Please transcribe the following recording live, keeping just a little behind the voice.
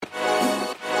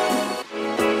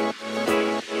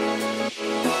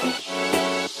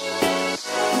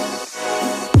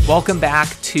Welcome back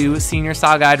to Senior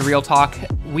Style Guide Real Talk.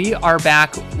 We are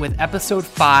back with episode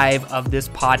 5 of this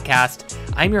podcast.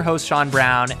 I'm your host, Sean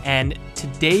Brown, and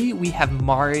today we have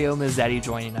Mario Mazzetti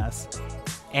joining us.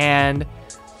 And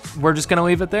we're just going to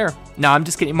leave it there. No, I'm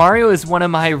just kidding. Mario is one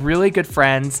of my really good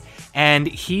friends, and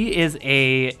he is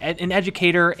an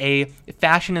educator, a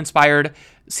fashion-inspired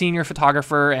senior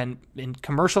photographer and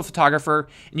commercial photographer.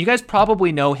 And you guys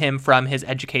probably know him from his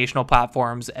educational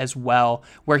platforms as well,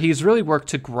 where he's really worked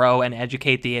to grow and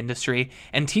educate the industry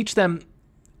and teach them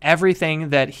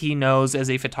everything that he knows as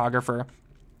a photographer.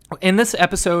 In this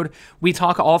episode, we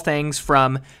talk all things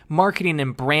from marketing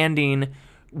and branding,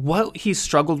 what he's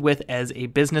struggled with as a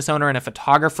business owner and a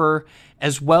photographer,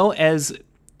 as well as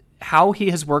how he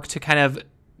has worked to kind of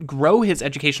grow his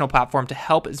educational platform to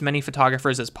help as many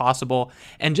photographers as possible,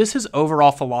 and just his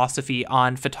overall philosophy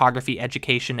on photography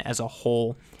education as a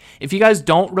whole. If you guys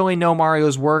don't really know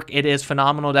Mario's work, it is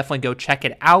phenomenal. Definitely go check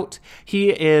it out.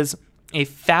 He is a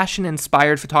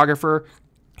fashion-inspired photographer.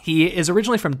 He is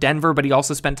originally from Denver, but he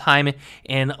also spent time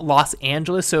in Los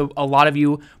Angeles, so a lot of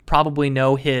you probably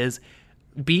know his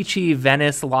beachy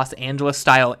Venice, Los Angeles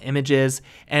style images,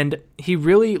 and he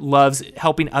really loves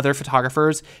helping other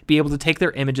photographers be able to take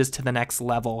their images to the next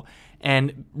level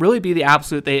and really be the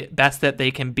absolute best that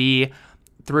they can be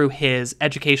through his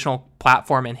educational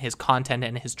platform and his content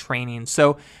and his training.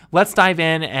 So let's dive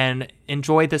in and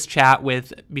enjoy this chat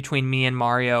between me and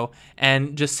Mario,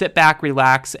 and just sit back,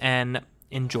 relax, and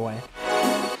enjoy.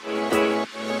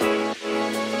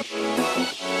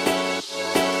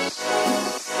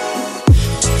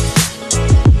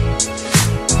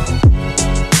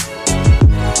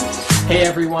 Hey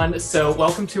everyone, so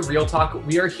welcome to Real Talk.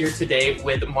 We are here today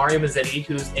with Mario Mazzetti,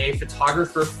 who's a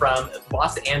photographer from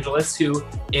Los Angeles who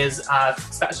is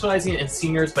specializing in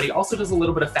seniors, but he also does a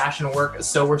little bit of fashion work.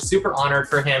 So we're super honored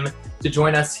for him to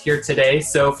join us here today.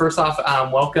 So first off,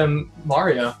 welcome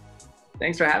Mario.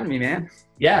 Thanks for having me, man.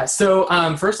 Yeah, so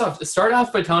first off, start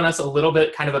off by telling us a little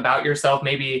bit kind of about yourself,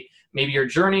 maybe your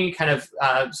journey, kind of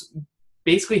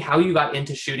basically how you got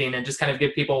into shooting, and just kind of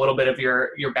give people a little bit of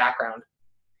your background.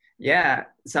 Yeah,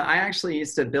 so I actually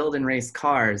used to build and race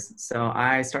cars. So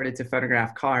I started to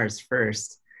photograph cars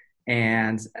first,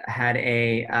 and had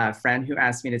a friend who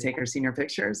asked me to take her senior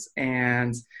pictures.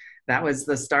 And that was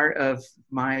the start of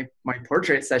my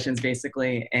portrait sessions,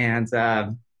 basically. And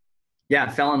yeah,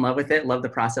 fell in love with it, loved the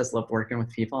process, loved working with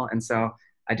people. And so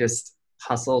I just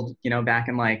hustled, back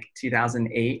in like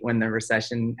 2008 when the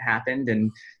recession happened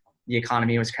and the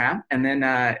economy was crap. And then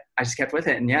I just kept with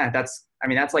it. And yeah, that's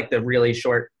like the really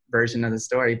short version of the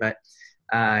story, but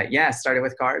yeah, started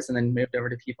with cars and then moved over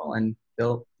to people and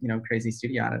built, crazy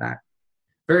studio out of that.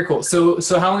 Very cool. So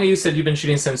how long have you said you've been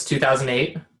shooting since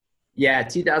 2008? Yeah,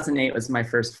 2008 was my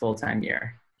first full-time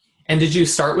year. And did you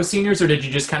start with seniors, or did you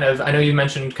just kind of, I know you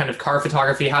mentioned kind of car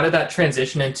photography. How did that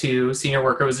transition into senior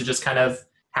work, or was it just kind of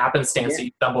happenstance that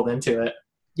you stumbled into it?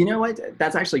 You know what?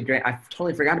 That's actually great. I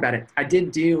totally forgot about it. I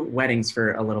did do weddings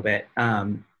for a little bit.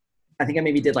 I think I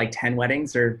maybe did like 10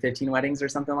 weddings or 15 weddings or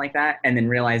something like that, and then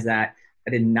realized that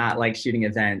I did not like shooting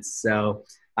events. So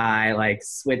I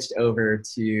switched over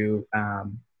to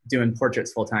doing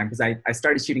portraits full time, because I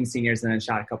started shooting seniors and then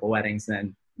shot a couple weddings and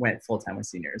then went full time with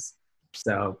seniors.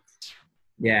 So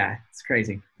yeah, it's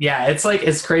crazy. Yeah,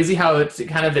 it's crazy how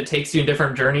it takes you in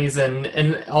different journeys,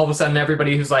 and all of a sudden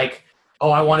everybody who's like, oh,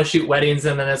 I want to shoot weddings,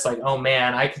 and then it's like, oh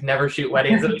man, I could never shoot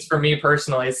weddings, at least for me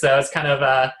personally. So it's kind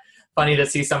of funny to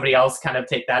see somebody else kind of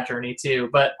take that journey too.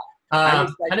 But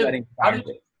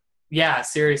yeah,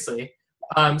 seriously.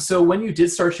 So when you did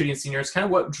start shooting seniors, kind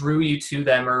of what drew you to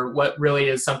them, or what really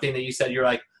is something that you said you're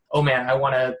like, oh man, I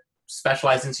want to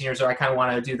specialize in seniors, or I kind of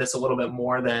want to do this a little bit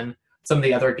more than some of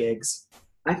the other gigs?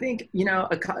 I think,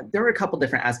 there were a couple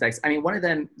different aspects. I mean, one of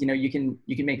them, you can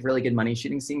make really good money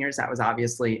shooting seniors. That was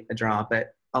obviously a draw,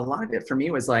 but a lot of it for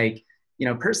me was like,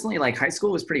 personally, like high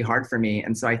school was pretty hard for me.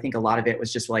 And so I think a lot of it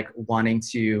was just like wanting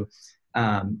to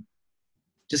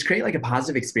just create like a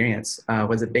positive experience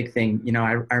was a big thing.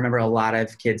 I remember a lot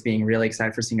of kids being really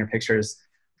excited for senior pictures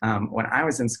when I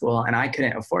was in school, and I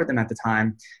couldn't afford them at the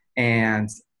time. And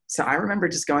so I remember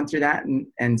just going through that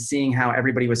and seeing how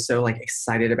everybody was so like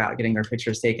excited about getting their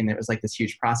pictures taken. It was like this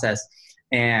huge process.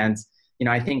 And,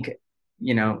 I think,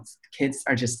 kids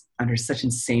are just under such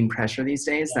insane pressure these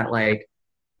days that like,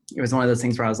 it was one of those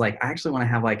things where I was like, I actually want to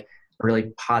have like a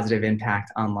really positive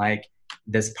impact on like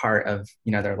this part of,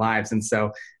 their lives. And so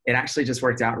it actually just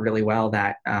worked out really well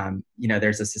that,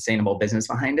 there's a sustainable business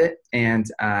behind it. And,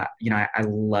 I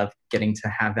love getting to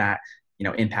have that,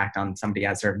 impact on somebody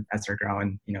as they're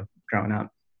growing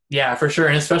up. Yeah, for sure.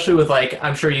 And especially with like,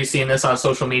 I'm sure you've seen this on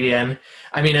social media. And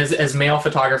I mean, as male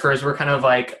photographers, we're kind of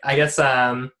like, I guess,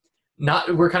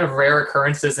 not, we're kind of rare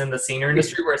occurrences in the senior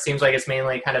industry where it seems like it's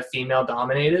mainly kind of female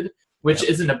dominated, which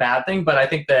Yep. isn't a bad thing. But I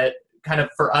think that kind of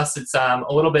for us, it's a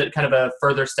little bit kind of a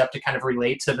further step to kind of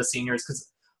relate to the seniors, because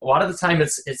a lot of the time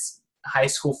it's high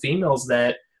school females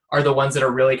that are the ones that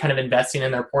are really kind of investing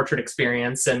in their portrait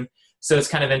experience. And so it's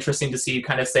kind of interesting to see you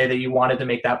kind of say that you wanted to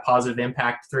make that positive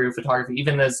impact through photography,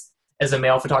 even as a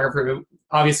male photographer.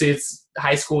 Obviously, it's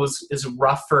high school is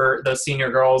rough for those senior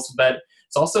girls, but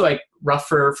it's also like rough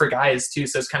for guys too.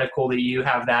 So it's kind of cool that you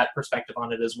have that perspective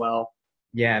on it as well.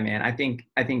 Yeah, man. I think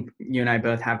you and I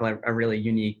both have like a really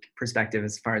unique perspective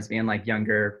as far as being like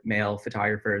younger male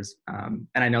photographers. And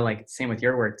I know like same with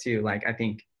your work too. Like I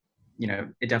think,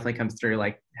 it definitely comes through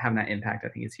like having that impact. I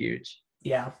think is huge.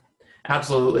 Yeah,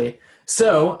 absolutely.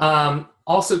 So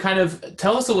also kind of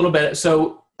tell us a little bit.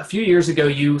 So a few years ago,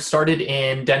 you started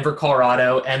in Denver,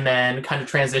 Colorado, and then kind of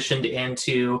transitioned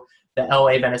into the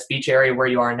LA Venice Beach area where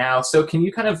you are now. So can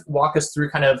you kind of walk us through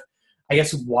kind of, I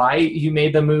guess, why you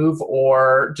made the move,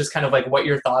 or just kind of like what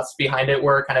your thoughts behind it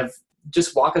were? Kind of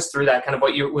just walk us through that, kind of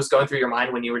what was going through your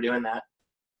mind when you were doing that.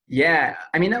 Yeah,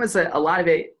 I mean, that was a lot of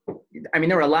it. I mean,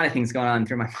 there were a lot of things going on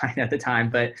through my mind at the time,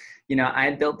 but I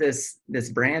had built this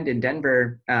brand in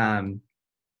Denver, and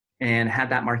had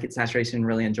that market saturation.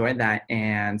 Really enjoyed that,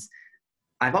 and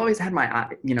I've always had my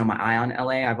eye on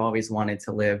LA. I've always wanted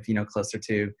to live, closer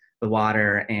to the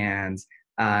water, and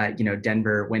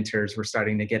Denver winters were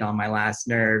starting to get on my last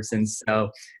nerves, and so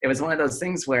it was one of those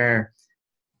things where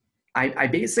I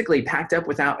basically packed up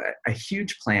without a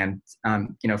huge plan,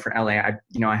 for LA.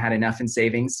 I had enough in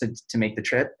savings to make the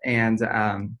trip. And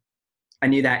I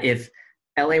knew that if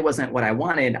LA wasn't what I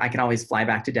wanted, I could always fly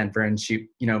back to Denver and shoot,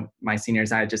 my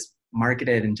seniors. I had just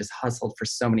marketed and just hustled for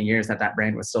so many years that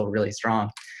brand was still really strong.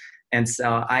 And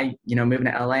so moving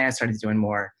to LA, I started doing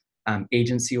more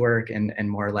agency work and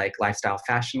more like lifestyle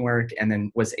fashion work, and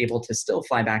then was able to still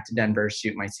fly back to Denver,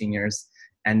 shoot my seniors,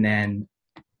 and then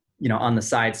on the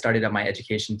side started up my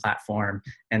education platform.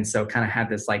 And so kind of had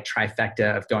this like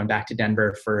trifecta of going back to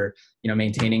Denver for,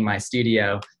 maintaining my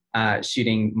studio,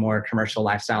 shooting more commercial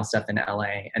lifestyle stuff in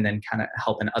LA, and then kind of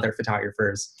helping other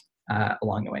photographers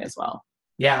along the way as well.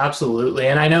 Yeah, absolutely.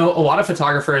 And I know a lot of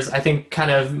photographers, I think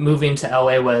kind of moving to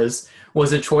LA was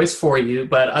a choice for you,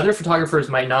 but other photographers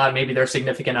might not. Maybe their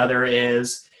significant other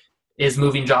is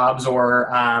moving jobs,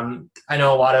 or I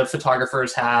know a lot of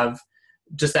photographers have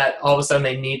just that all of a sudden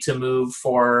they need to move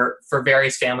for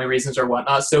various family reasons or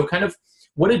whatnot. So kind of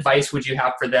what advice would you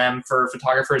have for them, for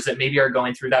photographers that maybe are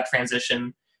going through that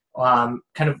transition? Kind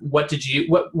of what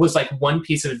was like one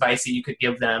piece of advice that you could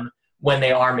give them when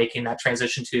they are making that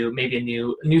transition to maybe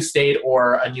a new state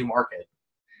or a new market?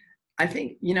 I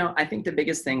think the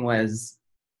biggest thing was,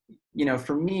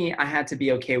 for me, I had to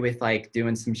be okay with like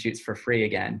doing some shoots for free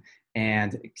again.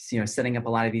 And, setting up a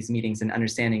lot of these meetings and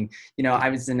understanding, I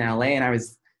was in LA and I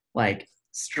was like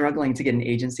struggling to get an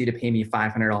agency to pay me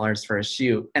 $500 for a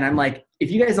shoot. And I'm like,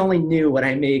 if you guys only knew what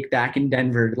I make back in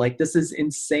Denver, like this is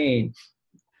insane.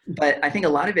 But I think a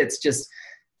lot of it's just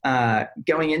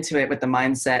going into it with the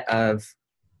mindset of,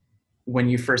 when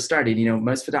you first started,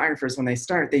 most photographers, when they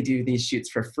start, they do these shoots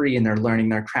for free and they're learning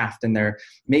their craft and they're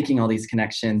making all these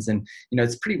connections. And,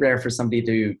 it's pretty rare for somebody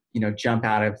to, jump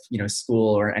out of,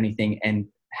 school or anything and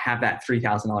have that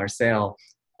 $3,000 sale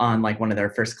on like one of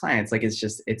their first clients. Like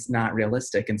it's not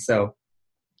realistic. And so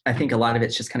I think a lot of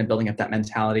it's just kind of building up that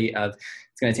mentality of,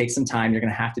 it's going to take some time. You're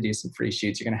going to have to do some free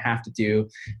shoots. You're going to have to do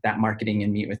that marketing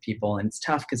and meet with people. And it's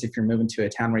tough because if you're moving to a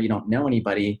town where you don't know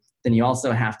anybody, then you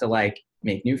also have to like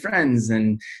make new friends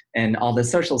and all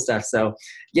this social stuff. So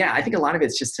yeah, I think a lot of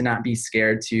it's just to not be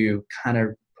scared to kind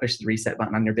of push the reset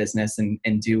button on your business and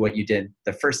do what you did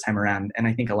the first time around. And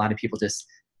I think a lot of people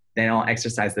they don't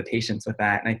exercise the patience with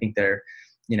that. And I think they're,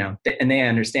 and they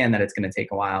understand that it's going to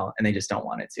take a while and they just don't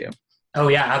want it to. Oh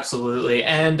yeah, absolutely.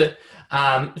 And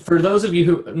for those of you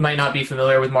who might not be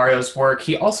familiar with Mario's work,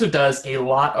 he also does a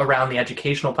lot around the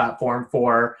educational platform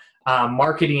for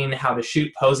marketing, how to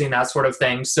shoot, posing, that sort of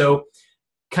thing. So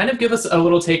kind of give us a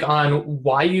little take on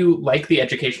why you like the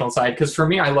educational side. Because for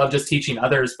me, I love just teaching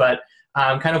others, but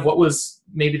kind of what was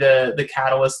maybe the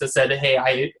catalyst that said, hey,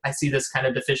 I see this kind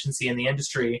of deficiency in the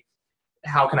industry.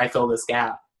 How can I fill this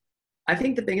gap? I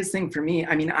think the biggest thing for me,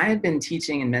 I mean, I had been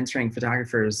teaching and mentoring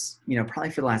photographers,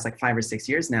 probably for the last like 5 or 6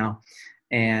 years now,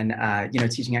 and,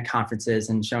 teaching at conferences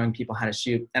and showing people how to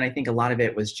shoot. And I think a lot of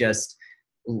it was just,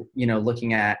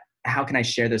 looking at how can I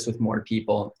share this with more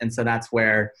people? And so that's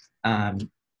where,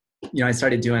 I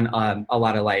started doing a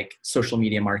lot of like social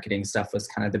media marketing stuff was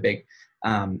kind of the big,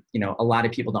 a lot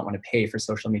of people don't want to pay for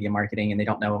social media marketing and they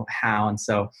don't know how. And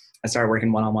so I started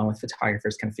working one-on-one with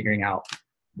photographers, kind of figuring out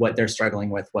what they're struggling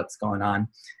with, what's going on.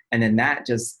 And then that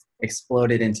just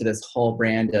exploded into this whole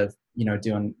brand of,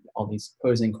 doing all these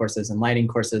posing courses and lighting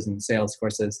courses and sales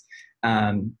courses.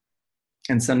 And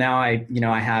so now I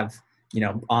have,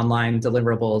 online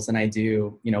deliverables, and I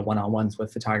do, one-on-ones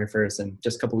with photographers. And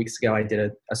just a couple of weeks ago, I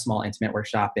did a small intimate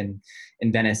workshop in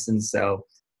Venice. And so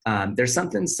there's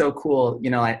something so cool.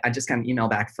 I just got an email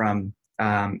back from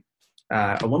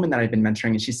a woman that I've been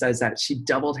mentoring, and she says that she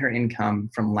doubled her income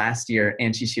from last year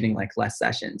and she's shooting like less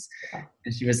sessions.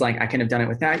 And she was like, I couldn't have done it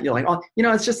without you. Like, oh,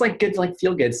 it's just like good, like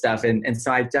feel good stuff. And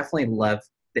so I definitely love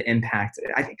the impact.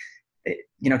 I think,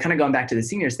 kind of going back to the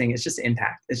seniors thing, it's just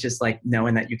impact. It's just like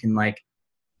knowing that you can like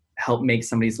help make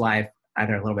somebody's life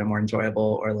either a little bit more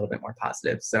enjoyable or a little bit more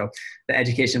positive. So the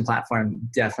education platform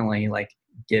definitely like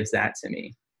gives that to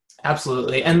me.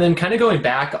 Absolutely. And then kind of going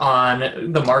back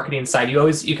on the marketing side,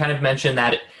 you kind of mentioned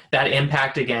that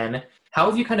impact again. How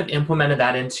have you kind of implemented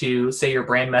that into, say, your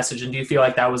brand message? And do you feel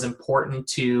like that was important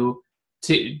to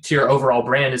your overall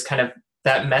brand, is kind of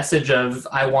that message of,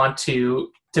 I want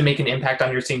to make an impact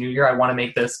on your senior year. I want to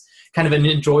make this kind of an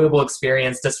enjoyable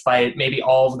experience despite maybe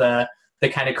all of the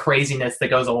kind of craziness that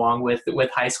goes along with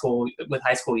high school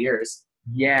years.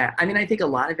 Yeah. I mean, I think a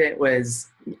lot of it was,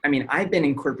 I've been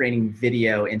incorporating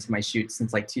video into my shoots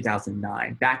since like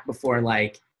 2009, back before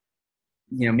like,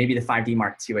 maybe the 5D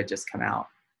Mark II had just come out.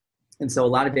 And so a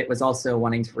lot of it was also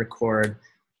wanting to record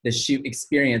the shoot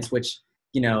experience, which,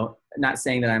 not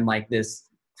saying that I'm like this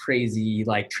crazy,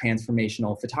 like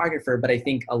transformational photographer, but I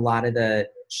think a lot of the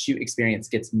shoot experience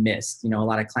gets missed. A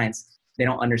lot of clients, they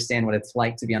don't understand what it's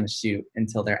like to be on the shoot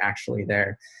until they're actually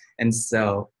there. And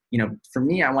so, for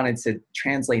me, I wanted to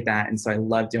translate that. And so I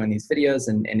love doing these videos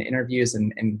and interviews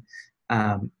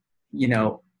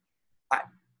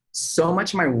so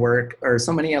much of my work, or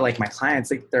so many of like my clients,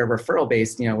 like they're referral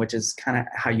based, which is kind of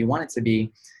how you want it to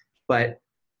be. But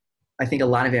I think a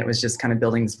lot of it was just kind of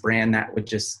building this brand that would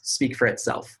just speak for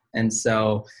itself. And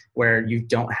so where you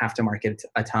don't have to market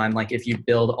a ton, like if you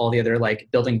build all the other like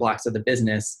building blocks of the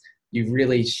business, you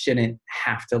really shouldn't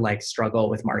have to like struggle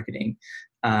with marketing.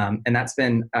 And that's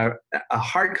been a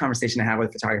hard conversation to have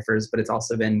with photographers, but it's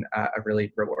also been a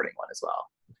really rewarding one as well.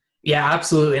 Yeah,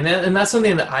 absolutely. And that's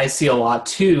something that I see a lot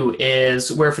too,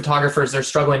 is where photographers are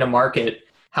struggling to market.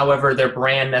 However, their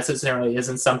brand necessarily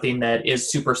isn't something that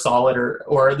is super solid,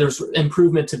 or there's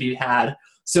improvement to be had.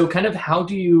 So kind of how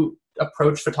do you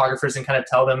approach photographers and kind of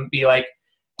tell them, be like,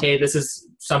 hey, this is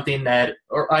something that,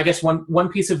 or I guess one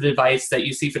piece of advice that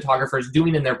you see photographers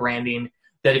doing in their branding,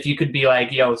 that if you could be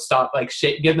like, yo, stop, like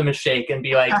give them a shake and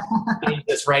be like, need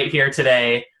this right here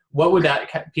today, what would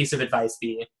that piece of advice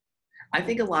be? I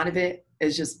think a lot of it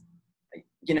is just,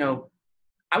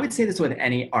 I would say this with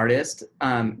any artist.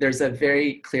 There's a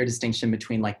very clear distinction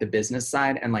between like the business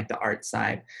side and like the art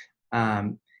side.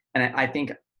 And I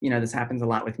think, this happens a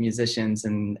lot with musicians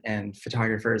and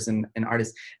photographers and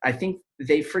artists. I think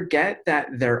they forget that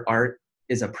their art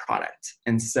is a product.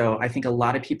 And so I think a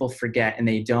lot of people forget, and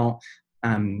they don't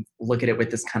look at it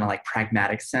with this kind of like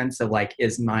pragmatic sense of like,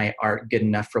 is my art good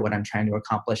enough for what I'm trying to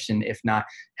accomplish? And if not,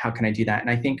 how can I do that? And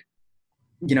I think,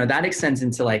 that extends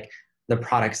into like the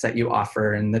products that you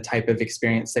offer and the type of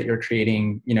experience that you're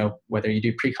creating, whether you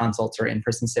do pre-consults or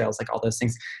in-person sales, like all those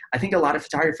things. I think a lot of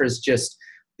photographers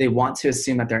they want to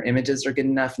assume that their images are good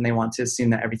enough, and they want to assume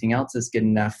that everything else is good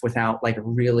enough without like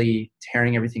really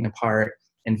tearing everything apart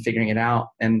and figuring it out.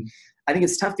 And I think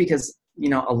it's tough because,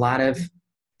 a lot of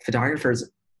photographers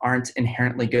aren't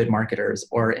inherently good marketers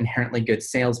or inherently good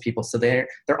salespeople. So they're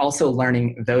also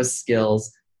learning those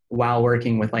skills while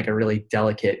working with like a really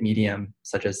delicate medium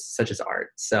such as art.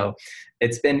 So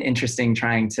it's been interesting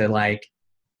trying to like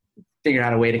figure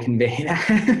out a way to convey that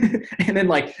and then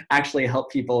like actually help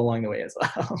people along the way as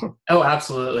well. Oh,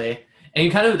 absolutely.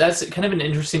 And that's kind of an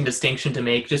interesting distinction to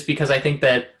make, just because I think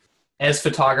that as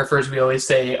photographers, we always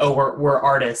say, oh, we're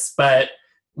artists, but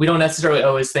we don't necessarily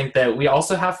always think that we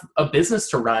also have a business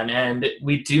to run, and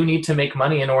we do need to make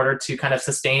money in order to kind of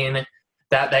sustain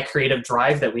that creative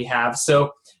drive that we have.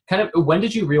 So kind of, when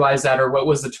did you realize that, or what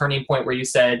was the turning point where you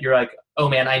said, you're like, oh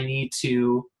man,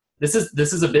 this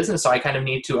is a business, so I kind of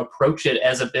need to approach it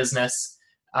as a business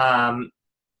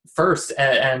first,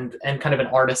 and kind of an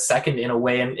artist second in a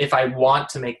way. And if I want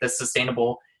to make this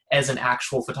sustainable as an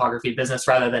actual photography business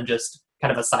rather than just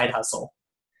kind of a side hustle.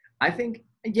 I think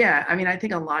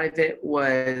a lot of it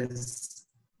was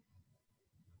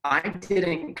I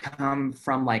didn't come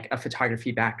from like a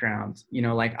photography background.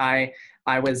 Like I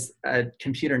was a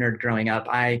computer nerd growing up.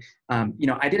 I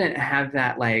didn't have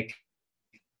that like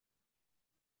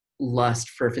lust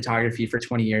for photography for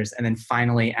 20 years and then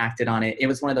finally acted on it. It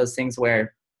was one of those things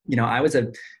where, I was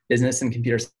a business and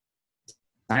computer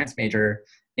science major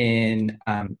in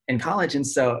college. And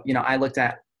so, I looked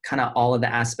at kind of all of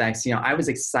the aspects. I was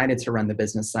excited to run the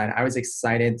business side. I was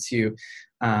excited to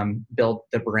build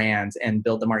the brand and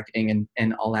build the marketing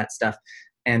and all that stuff.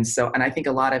 And I think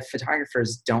a lot of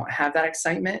photographers don't have that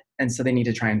excitement. And so they need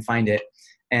to try and find it.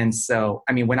 And so,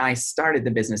 I mean, when I started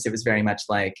the business, it was very much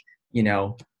like,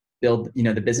 build,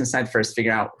 the business side first,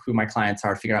 figure out who my clients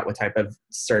are, figure out what type of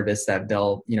service that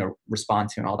they'll, respond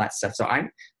to and all that stuff. So I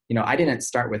didn't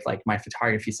start with like my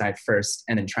photography side first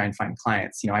and then try and find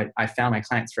clients. I found my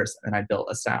clients first and I built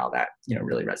a style that,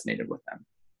 really resonated with them.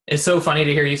 It's so funny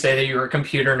to hear you say that you were a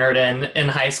computer nerd in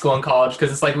high school and college,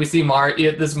 because it's like we see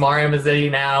this Mario Mazzetti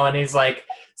now, and he's like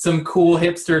some cool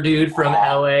hipster dude from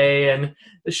LA and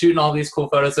shooting all these cool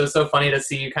photos. So it's so funny to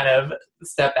see you kind of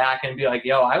step back and be like,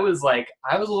 yo, I was a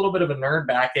little bit of a nerd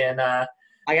back in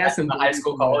I got some high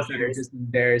school, college that are just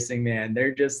embarrassing, man.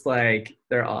 They're just like,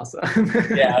 they're awesome.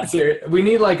 Yeah, we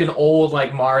need like an old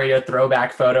like Mario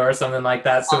throwback photo or something like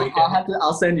that. So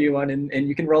I'll send you one and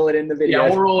you can roll it in the video. Yeah,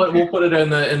 we'll roll it. We'll put it in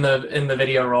the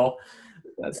video roll.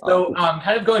 That's so awesome.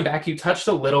 Kind of going back, you touched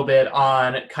a little bit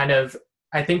on kind of,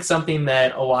 I think something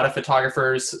that a lot of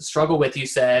photographers struggle with. You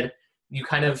said you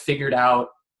kind of figured out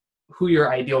who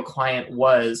your ideal client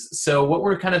was. So what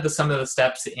were kind of some of the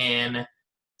steps in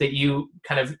that you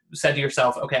kind of said to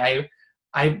yourself, okay,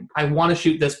 I want to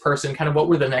shoot this person? Kind of what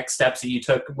were the next steps that you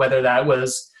took, whether that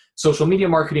was social media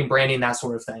marketing, branding, that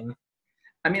sort of thing?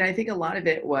 I mean, I think a lot of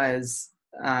it was,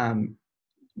 once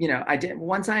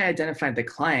I identified the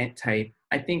client type,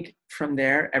 I think from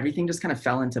there, everything just kind of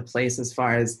fell into place as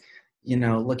far as,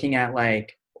 looking at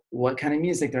like what kind of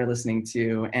music they're listening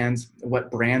to and what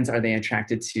brands are they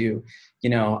attracted to.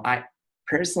 I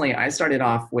started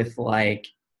off with like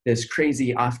this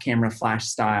crazy off-camera flash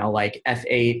style, like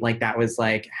F8, like that was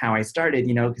like how I started,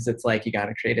 because it's like you got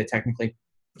to create a technically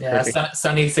perfect.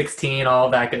 Sunny 16,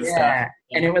 all that good stuff.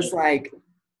 And it was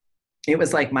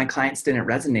like my clients didn't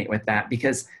resonate with that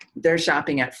because they're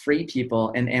shopping at Free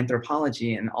People and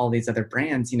Anthropology and all these other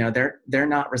brands. They're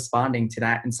not responding to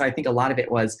that. And so I think a lot of it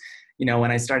was,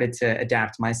 when I started to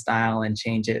adapt my style and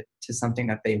change it to something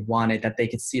that they wanted, that they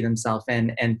could see themselves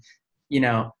in. And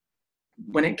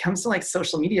when it comes to like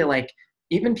social media, like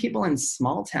even people in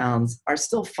small towns are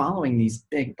still following these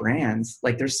big brands.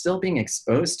 Like they're still being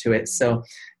exposed to it. So,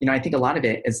 I think a lot of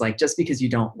it is like, just because you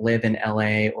don't live in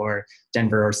LA or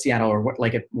Denver or Seattle or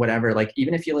whatever, like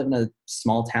even if you live in a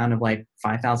small town of like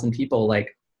 5,000 people,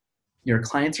 like your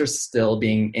clients are still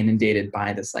being inundated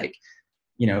by this, like,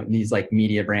 these like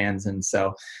media brands. And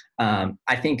so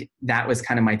I think that was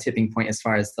kind of my tipping point as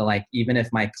far as the, like, even if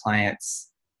my clients,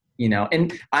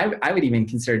 and I would even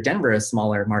consider Denver a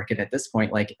smaller market at this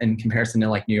point, like in comparison to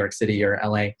like New York City or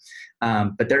LA.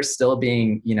 But they're still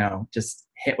being, just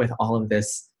hit with all of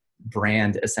this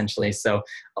brand essentially. So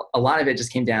a lot of it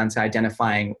just came down to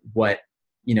identifying what,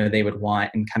 they would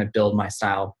want and kind of build my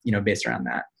style, based around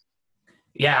that.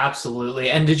 Yeah, absolutely.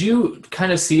 And did you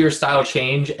kind of see your style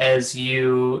change as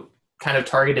you kind of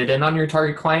targeted in on your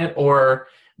target client, or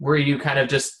were you kind of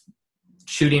just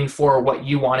shooting for what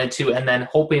you wanted to and then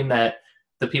hoping that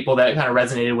the people that kind of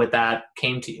resonated with that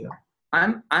came to you?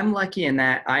 I'm lucky in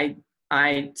that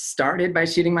I started by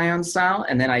shooting my own style,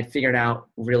 and then I figured out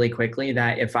really quickly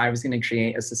that if I was going to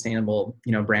create a sustainable,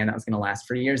 brand that was going to last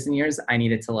for years and years, I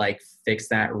needed to like fix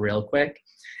that real quick.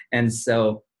 And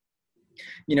so,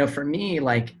 for me,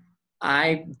 like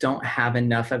I don't have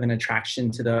enough of an attraction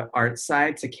to the art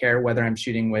side to care whether I'm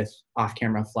shooting with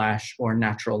off-camera flash or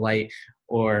natural light,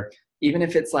 or even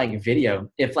if it's like video.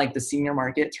 If like the senior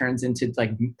market turns into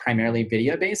like primarily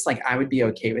video based, like I would be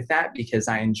okay with that because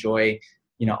I enjoy,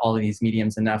 all of these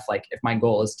mediums enough. Like if my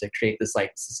goal is to create this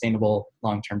like sustainable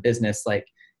long-term business, like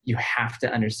you have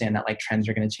to understand that like trends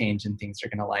are going to change and things are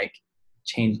going to like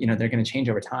change, they're going to change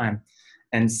over time.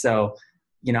 And so,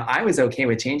 I was okay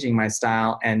with changing my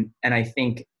style. And I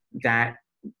think that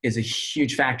is a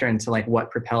huge factor into like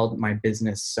what propelled my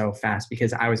business so fast,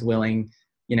 because I was willing,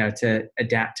 to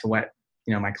adapt to what,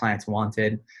 my clients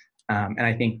wanted. And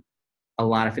I think a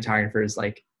lot of photographers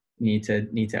like need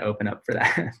to open up for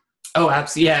that. Oh,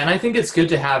 absolutely. Yeah. And I think it's good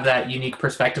to have that unique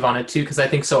perspective on it too, because I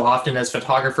think so often as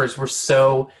photographers, we're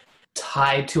so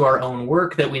tied to our own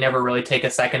work that we never really take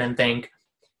a second and think,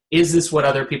 is this what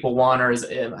other people want? Or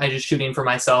am I just shooting for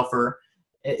myself? Or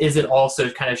is it also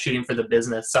kind of shooting for the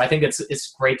business? So I think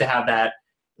it's great to have that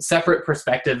separate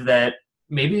perspective that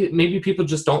maybe people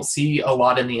just don't see a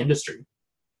lot in the industry.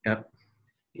 Yep.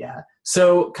 Yeah.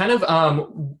 So kind of,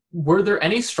 were there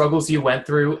any struggles you went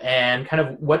through, and kind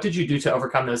of what did you do to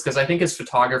overcome those? Because I think as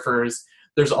photographers,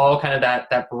 there's all kind of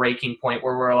that breaking point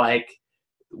where we're like,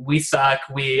 we suck.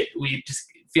 We just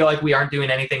feel like we aren't doing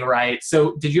anything right.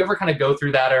 So did you ever kind of go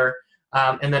through that, or,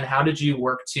 and then how did you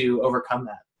work to overcome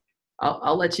that?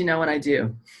 I'll let you know when I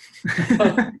do.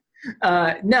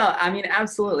 No, I mean,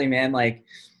 absolutely, man. Like,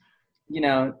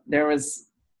 there was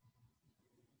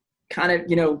kind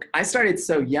of, I started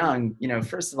so young,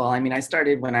 first of all, I mean, I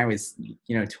started when I was,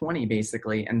 20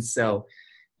 basically. And so,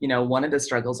 one of the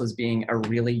struggles was being a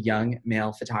really young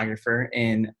male photographer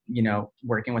and,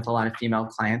 working with a lot of female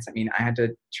clients. I mean, I had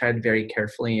to tread very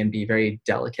carefully and be very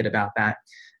delicate about that.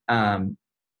 And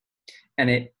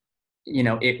it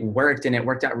worked, and it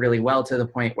worked out really well to the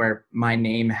point where my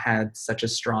name had such a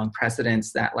strong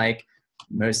precedence that like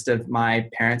most of my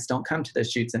parents don't come to the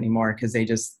shoots anymore because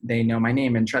they know my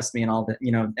name and trust me and all that,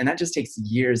 and that just takes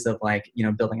years of like,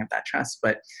 building up that trust.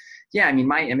 But yeah, I mean,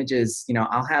 my images,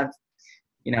 I'll have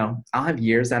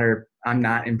years that I'm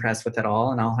not impressed with at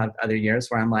all. And I'll have other years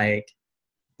where I'm like,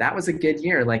 that was a good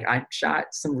year. Like I shot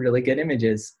some really good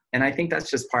images. And I think that's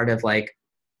just part of like,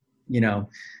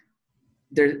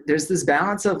 there's this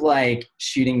balance of like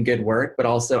shooting good work, but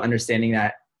also understanding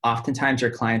that oftentimes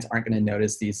your clients aren't going to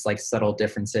notice these like subtle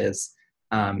differences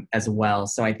as well.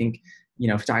 So I think,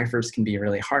 photographers can be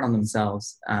really hard on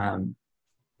themselves.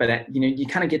 But you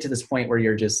kind of get to this point where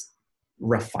you're just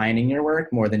refining your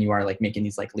work more than you are like making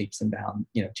these like leaps and bounds,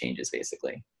 changes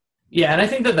basically. Yeah. And I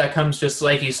think that comes just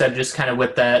like you said, just kind of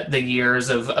with the years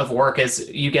of work, as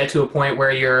you get to a point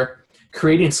where you're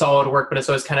creating solid work, but it's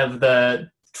always kind of the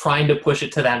trying to push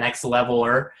it to that next level,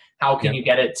 or how can you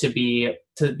get it to be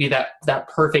that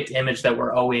perfect image that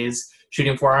we're always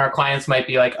shooting for. And our clients might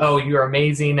be like, oh, you're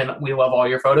amazing and we love all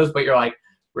your photos, but you're like,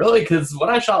 really? Because what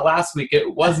I shot last week,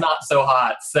 it was not so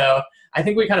hot. So I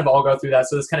think we kind of all go through that.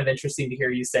 So it's kind of interesting to hear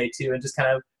you say too, and just kind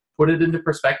of put it into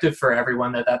perspective for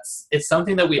everyone it's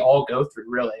something that we all go through,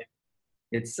 really.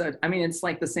 It's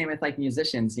like the same with like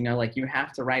musicians, like you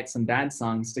have to write some bad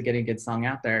songs to get a good song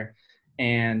out there.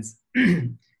 And,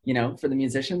 for the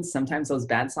musicians, sometimes those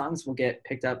bad songs will get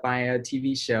picked up by a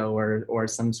TV show or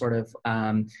some sort of,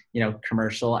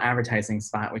 commercial advertising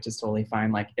spot, which is totally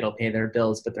fine. Like it'll pay their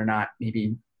bills, but they're not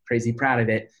maybe crazy proud of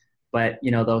it. But,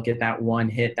 they'll get that one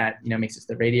hit that, makes it to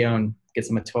the radio and gets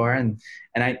them a tour. And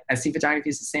I see photography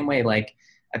is the same way. Like,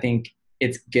 I think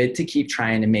it's good to keep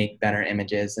trying to make better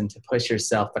images and to push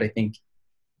yourself. But I think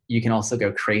you can also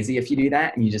go crazy if you do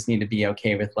that. And you just need to be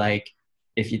okay with like,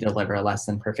 if you deliver a less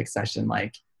than perfect session,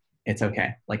 like it's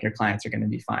okay. Like your clients are going to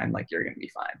be fine. Like you're going to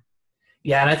be fine.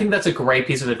 Yeah. And I think that's a great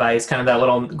piece of advice, kind of that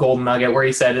little golden nugget where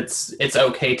he said it's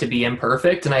okay to be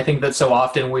imperfect. And I think that so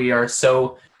often we are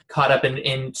so caught up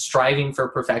in striving for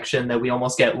perfection that we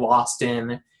almost get lost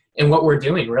in what we're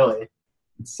doing, really.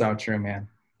 It's so true, man.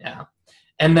 Yeah.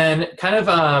 And then kind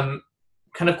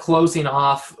of closing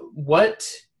off, what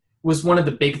was one of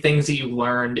the big things that you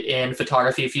learned in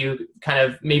photography? If you kind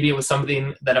of, maybe it was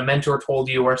something that a mentor told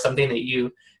you or something that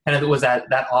you kind of was that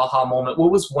aha moment. What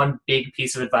was one big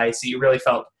piece of advice that you really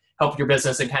felt helped your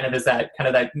business and kind of is that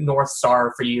North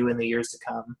Star for you in the years to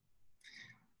come?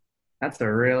 That's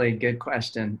a really good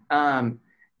question. A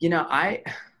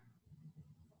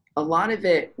lot of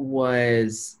it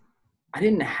was, I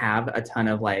didn't have a ton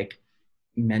of like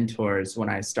mentors when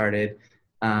I started.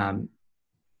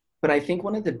 But I think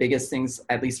one of the biggest things,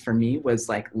 at least for me, was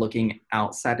like looking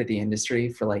outside of the industry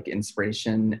for like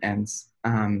inspiration. And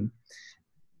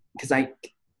because I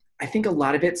think a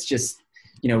lot of it's just,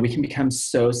 we can become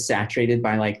so saturated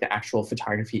by like the actual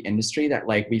photography industry that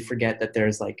like we forget that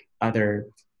there's like other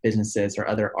businesses or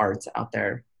other arts out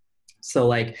there. So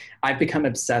like I've become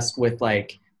obsessed with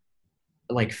like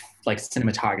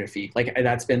cinematography. Like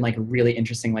that's been like really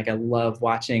interesting. Like I love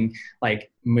watching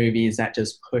like movies that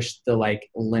just push the like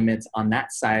limits on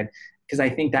that side, because I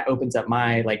think that opens up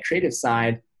my like creative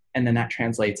side, and then that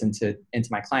translates into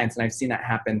my clients. And I've seen that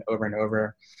happen over and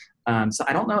over. So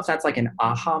I don't know if that's like an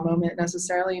aha moment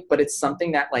necessarily, but it's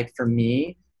something that like for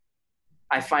me,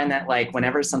 I find that like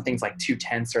whenever something's like too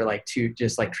tense or like too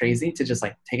just like crazy, to just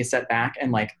like take a step back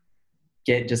and like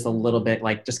get just a little bit,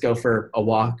 like just go for a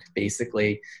walk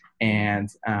basically. And,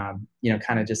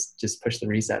 kind of just push the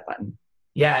reset button.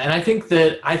 Yeah. And I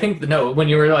think no, when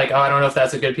you were like, oh, I don't know if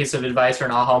that's a good piece of advice or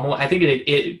an aha moment, I think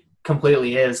it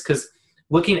completely is. Cause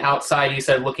looking outside, you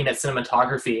said looking at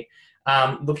cinematography,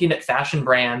 looking at fashion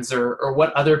brands or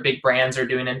what other big brands are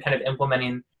doing and kind of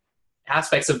implementing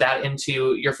aspects of that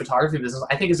into your photography business,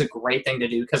 I think is a great thing to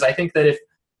do. Cause I think that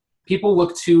people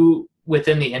look too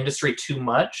within the industry too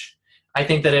much. I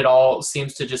think that it all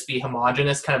seems to just be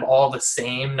homogenous, kind of all the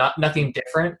same, nothing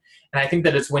different. And I think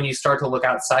that it's when you start to look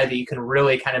outside that you can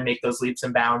really kind of make those leaps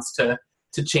and bounds to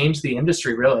change the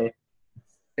industry, really.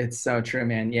 It's so true,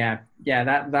 man. Yeah.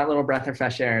 That little breath of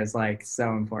fresh air is like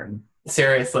so important.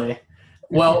 Seriously.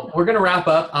 Well, we're going to wrap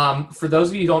up. For those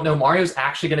of you who don't know, Mario's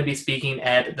actually going to be speaking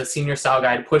at the Senior Style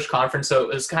Guide Push Conference. So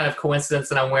it was kind of coincidence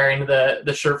that I'm wearing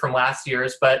the shirt from last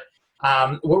year's. But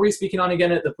what were you speaking on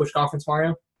again at the Push Conference,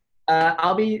 Mario?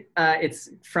 I'll be, it's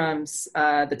from,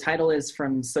 the title is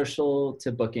From Social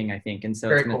to Booking, I think. And so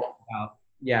Very it's going to cool.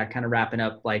 be about, kind of wrapping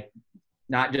up, like,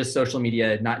 not just social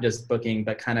media, not just booking,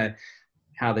 but kind of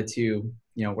how the two,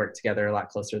 work together a lot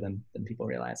closer than people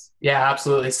realize. Yeah,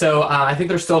 absolutely. So I think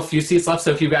there's still a few seats left. So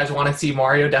if you guys want to see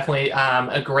Mario, definitely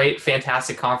a great,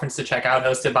 fantastic conference to check out,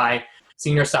 hosted by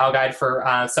Senior Style Guide for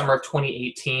summer of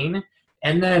 2018.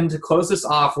 And then to close this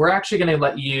off, we're actually going to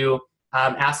let you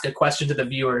ask a question to the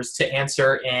viewers to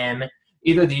answer in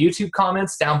either the YouTube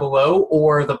comments down below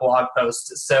or the blog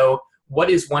post. So what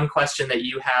is one question that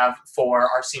you have for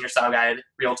our Senior Style Guide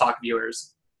Real Talk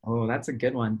viewers? Oh, that's a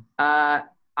good one.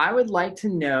 I would like to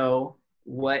know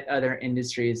what other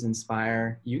industries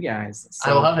inspire you guys.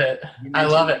 So I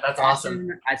love it. That's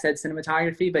awesome. I said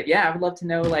cinematography, but yeah, I would love to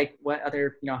know like what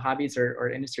other, hobbies or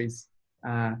industries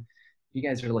you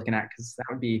guys are looking at, because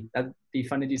that'd be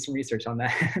fun to do some research on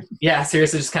that. Yeah,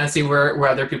 seriously, just kind of see where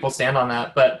other people stand on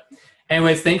that. But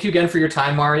anyways, thank you again for your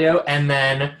time, Mario. And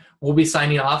then we'll be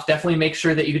signing off. Definitely make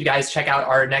sure that you guys check out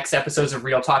our next episodes of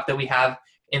Real Talk that we have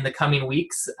in the coming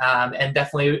weeks. And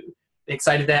definitely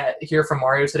excited to hear from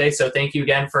Mario today. So thank you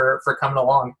again for coming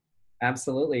along.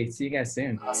 Absolutely. See you guys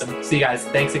soon. Awesome. See you guys.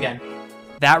 Thanks again.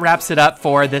 That wraps it up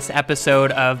for this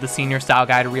episode of the Senior Style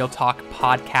Guide Real Talk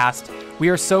podcast. We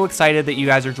are so excited that you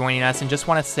guys are joining us and just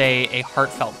want to say a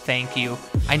heartfelt thank you.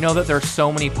 I know that there are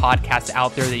so many podcasts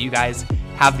out there that you guys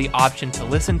have the option to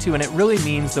listen to, and it really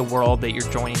means the world that you're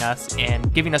joining us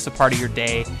and giving us a part of your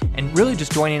day and really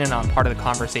just joining in on part of the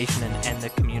conversation and the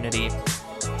community.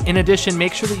 In addition,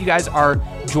 make sure that you guys are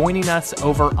joining us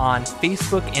over on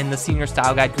Facebook in the Senior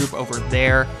Style Guide group over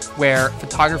there, where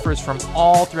photographers from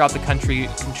all throughout the country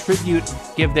contribute,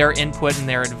 give their input and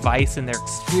their advice and their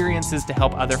experiences to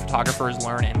help other photographers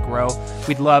learn and grow.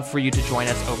 We'd love for you to join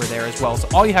us over there as well. So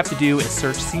all you have to do is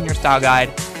search Senior Style Guide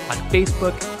on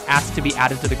Facebook, ask to be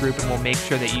added to the group, and we'll make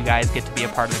sure that you guys get to be a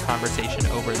part of the conversation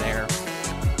over there.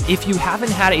 If you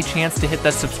haven't had a chance to hit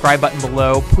that subscribe button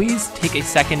below, please take a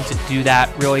second to do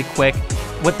that really quick.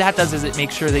 What that does is it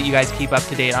makes sure that you guys keep up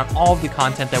to date on all of the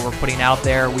content that we're putting out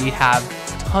there. We have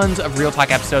tons of Real Talk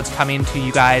episodes coming to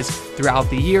you guys throughout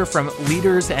the year from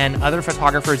leaders and other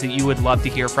photographers that you would love to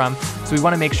hear from. So we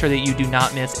want to make sure that you do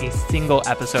not miss a single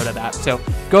episode of that. So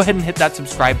go ahead and hit that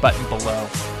subscribe button below.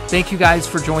 Thank you guys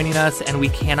for joining us, and we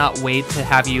cannot wait to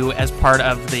have you as part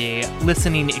of the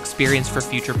listening experience for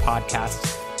future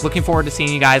podcasts. Looking forward to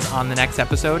seeing you guys on the next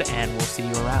episode, and we'll see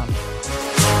you around.